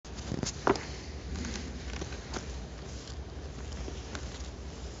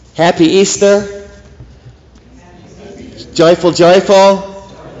Happy Easter. Joyful, joyful.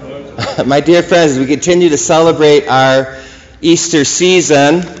 My dear friends, as we continue to celebrate our Easter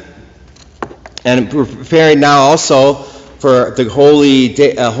season, and we're preparing now also for the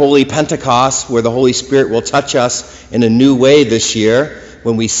Holy Pentecost, where the Holy Spirit will touch us in a new way this year.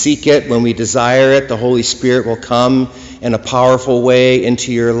 When we seek it, when we desire it, the Holy Spirit will come in a powerful way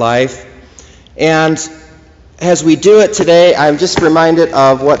into your life. And as we do it today, I'm just reminded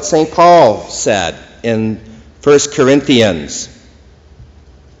of what St. Paul said in 1 Corinthians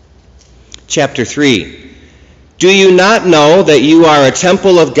chapter 3. Do you not know that you are a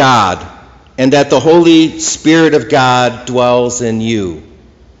temple of God, and that the Holy Spirit of God dwells in you?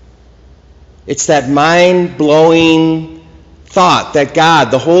 It's that mind-blowing thought that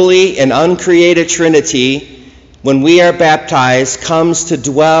God, the Holy and Uncreated Trinity, when we are baptized, comes to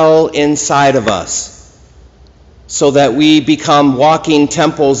dwell inside of us, so that we become walking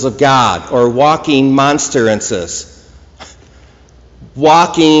temples of God, or walking monstrances,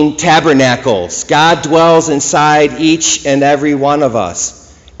 walking tabernacles. God dwells inside each and every one of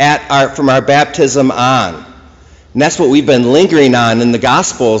us from our baptism on. And that's what we've been lingering on in the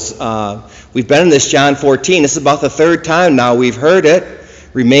Gospels. We've been in this John 14. This is about the third time now we've heard it.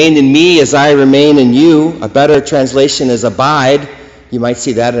 Remain in me as I remain in you. A better translation is abide. You might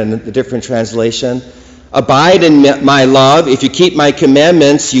see that in a different translation. Abide in my love. If you keep my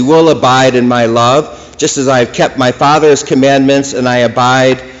commandments, you will abide in my love, just as I have kept my Father's commandments and I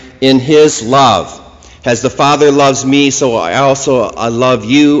abide in his love. As the Father loves me, so I also love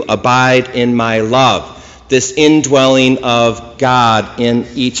you. Abide in my love. This indwelling of God in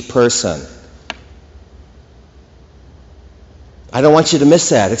each person. I don't want you to miss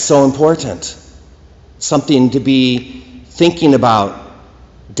that. It's so important. Something to be thinking about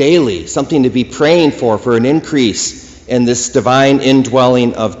daily, something to be praying for an increase in this divine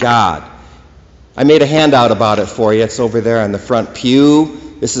indwelling of God. I made a handout about it for you. It's over there on the front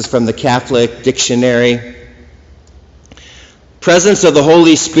pew. This is from the Catholic Dictionary. Presence of the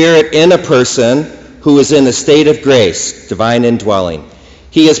Holy Spirit in a person who is in a state of grace, divine indwelling.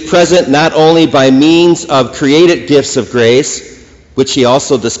 He is present not only by means of created gifts of grace, which he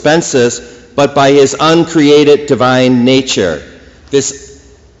also dispenses, but by his uncreated divine nature. This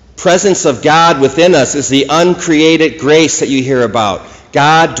presence of God within us is the uncreated grace that you hear about.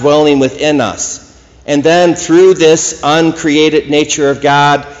 God dwelling within us. And then through this uncreated nature of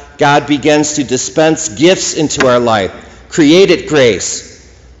God, God begins to dispense gifts into our life. Created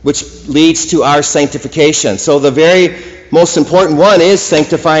grace, which leads to our sanctification. So the very most important one is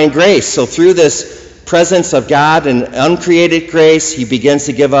sanctifying grace. So through this presence of God and uncreated grace, he begins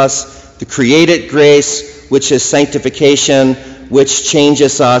to give us the created grace, which is sanctification, which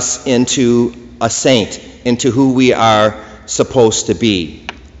changes us into a saint, into who we are supposed to be.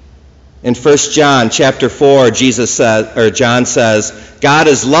 In 1 John chapter 4, John says, God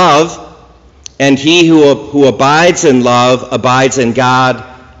is love, and he who abides in love abides in God,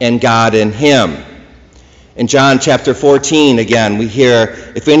 and God in him. In John chapter 14, again, we hear,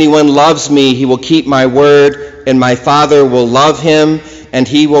 if anyone loves me, he will keep my word, and my Father will love him, and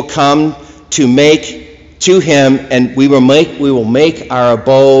he will come to him, and we will make our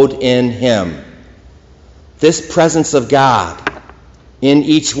abode in him. This presence of God in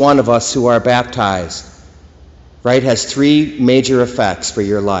each one of us who are baptized, right, has three major effects for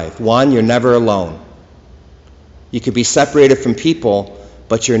your life. One, you're never alone. You could be separated from people,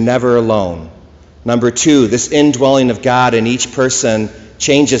 but you're never alone. Number two, this indwelling of God in each person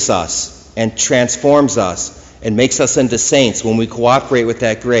changes us and transforms us and makes us into saints when we cooperate with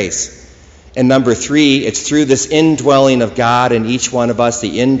that grace. And number three, it's through this indwelling of God in each one of us,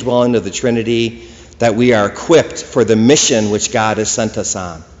 the indwelling of the Trinity, that we are equipped for the mission which God has sent us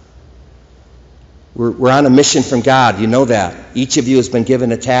on. We're on a mission from God, you know that. Each of you has been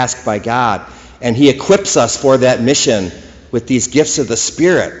given a task by God, and he equips us for that mission with these gifts of the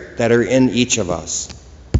Spirit that are in each of us.